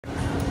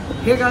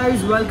Hey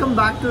guys, welcome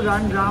back to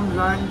Run Ram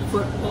Run.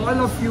 For all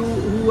of you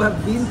who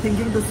have been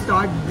thinking to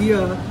start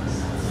beer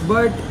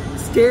but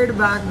stayed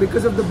back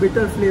because of the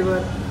bitter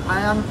flavor,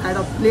 I am at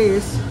a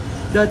place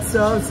that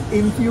serves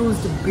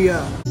infused beer.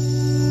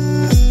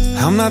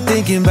 I'm not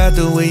thinking about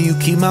the way you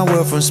keep my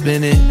world from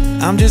spinning.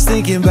 I'm just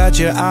thinking about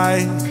your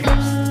eyes.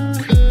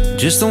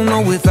 Just don't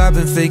know if I've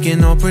been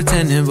faking or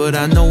pretending, but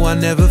I know I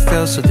never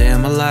felt so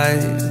damn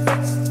alive.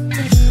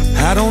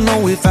 I don't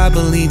know if I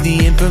believe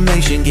the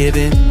information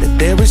given, that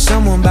there is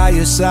someone by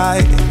your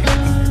side.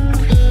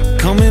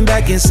 Coming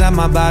back inside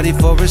my body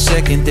for a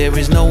second, there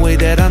is no way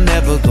that I'm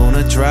never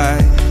gonna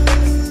try.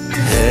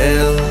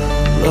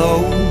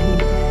 Hello,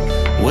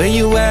 where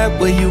you at,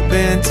 where you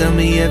been? Tell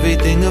me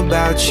everything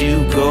about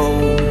you, go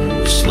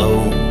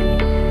slow,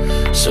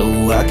 so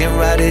I can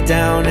write it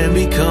down and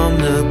become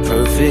the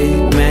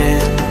perfect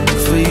man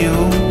for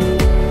you.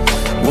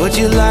 What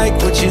you like,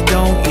 what you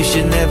don't, you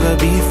should never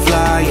be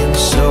flying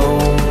so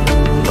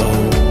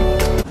low.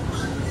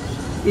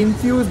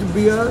 Infused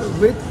beer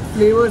with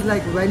flavors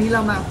like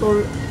vanilla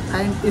maple,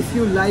 and if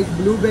you like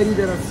blueberry,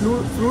 there are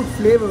fruit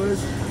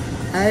flavors,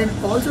 and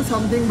also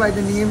something by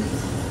the name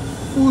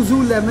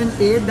Uzu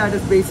Lemonade, that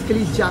is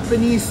basically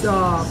Japanese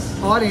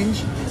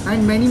orange,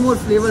 and many more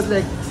flavors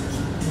like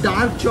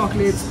dark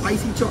chocolate,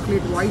 spicy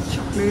chocolate, white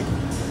chocolate,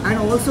 and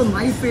also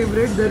my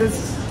favorite, there is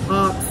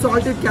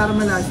salted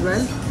caramel as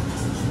well.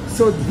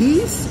 So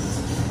these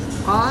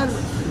are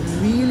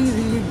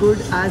really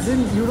good, as in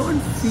you don't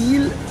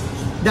feel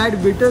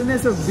that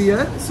bitterness of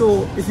beer.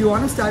 So if you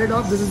want to start it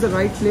off, this is the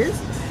right place.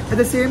 At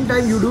the same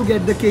time, you do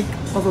get the kick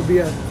of a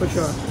beer for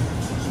sure.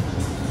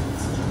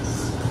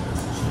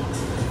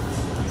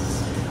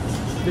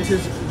 This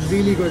is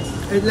really good.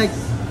 It's like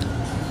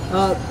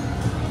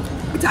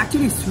it's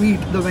actually sweet.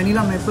 The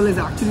vanilla maple is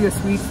actually a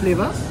sweet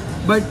flavor,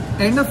 but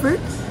end of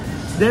it,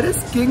 there is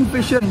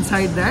kingfisher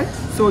inside that,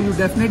 so you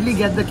definitely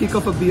get the kick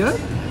of a beer.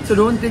 So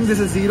don't think this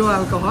is zero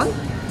alcohol,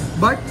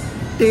 but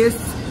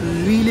tastes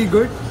really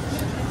good.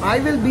 I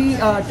will be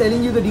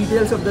telling you the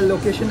details of the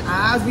location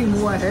as we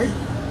move ahead,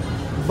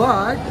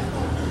 but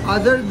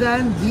other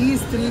than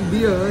these three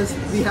beers,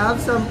 we have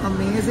some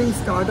amazing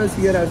starters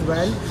here as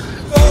well.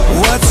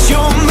 What's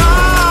your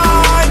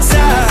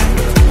mindset?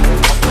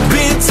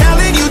 Been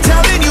telling you to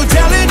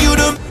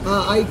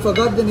I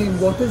forgot the name.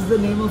 What is the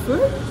name of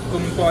it?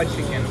 Kung Pao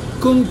chicken.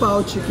 Kung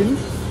Pao chicken.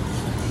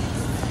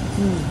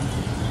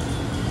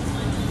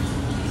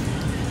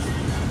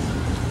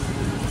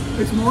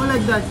 It's more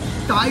like that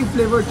Thai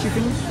flavored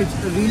chicken. It's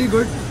really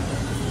good.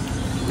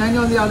 And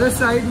on the other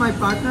side, my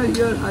partner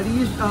here,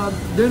 Harish,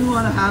 didn't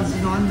want to have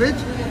non-veg,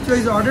 so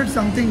he's ordered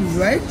something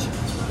veg.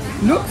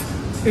 Looks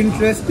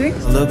interesting.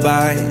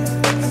 lullaby.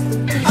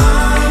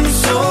 I'm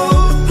so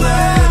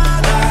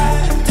glad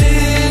I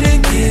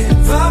didn't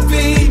give up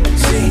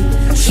easy,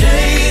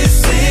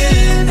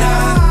 chasing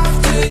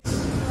after.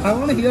 I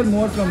want to hear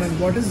more from him.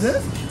 What is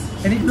this?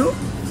 Any clue?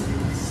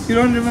 You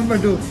don't remember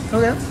too.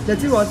 Okay,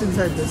 let's see what's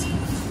inside this.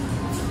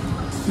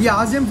 We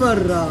asked him for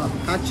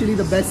actually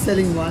the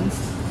best-selling ones.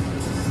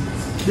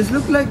 This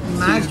looks like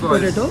mashed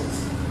potato.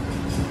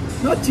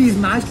 Not cheese,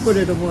 mashed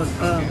potato more.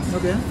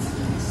 Okay.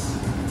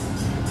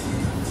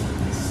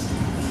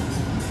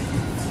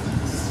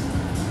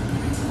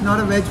 Not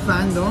a veg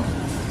fan though.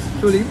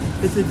 Truly,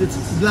 it's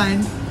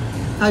bland.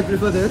 I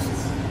prefer this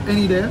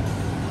any day.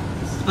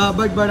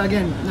 But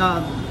again,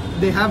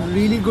 they have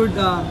really good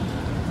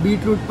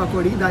beetroot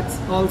pakodi. That's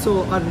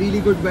also a really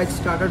good veg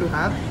starter to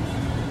have.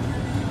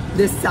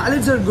 The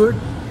salads are good,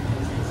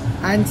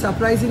 and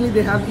surprisingly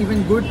they have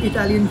even good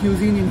Italian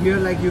cuisine in here,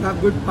 like you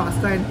have good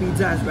pasta and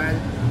pizza as well.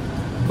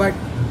 But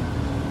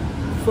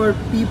for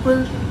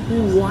people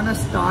who want to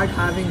start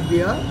having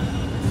beer,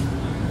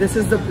 this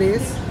is the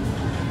place.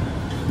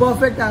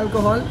 Perfect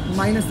alcohol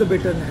minus the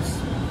bitterness.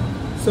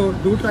 So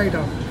do try it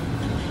out.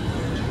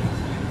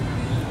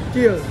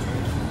 Cheers.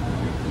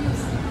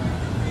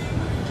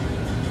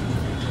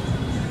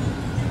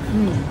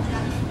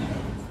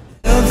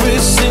 Every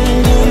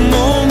single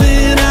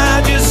moment,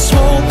 I just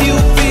hope you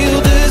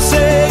feel the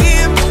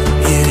same.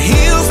 It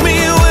heals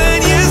me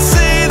when you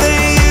say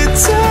that you're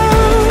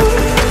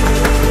tired.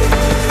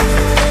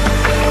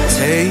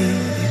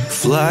 Take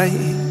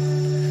flight.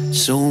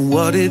 So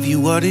what if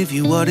you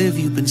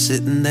been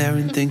sitting there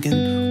and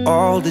thinking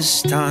all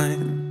this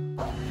time?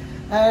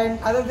 And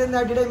other than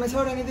that, did I miss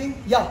out anything?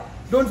 Yeah.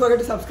 Don't forget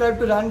to subscribe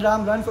to Run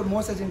Ram Run for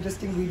more such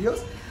interesting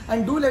videos.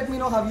 And do let me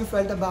know how you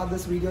felt about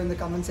this video in the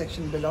comment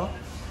section below.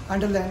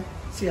 Until then,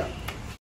 see ya.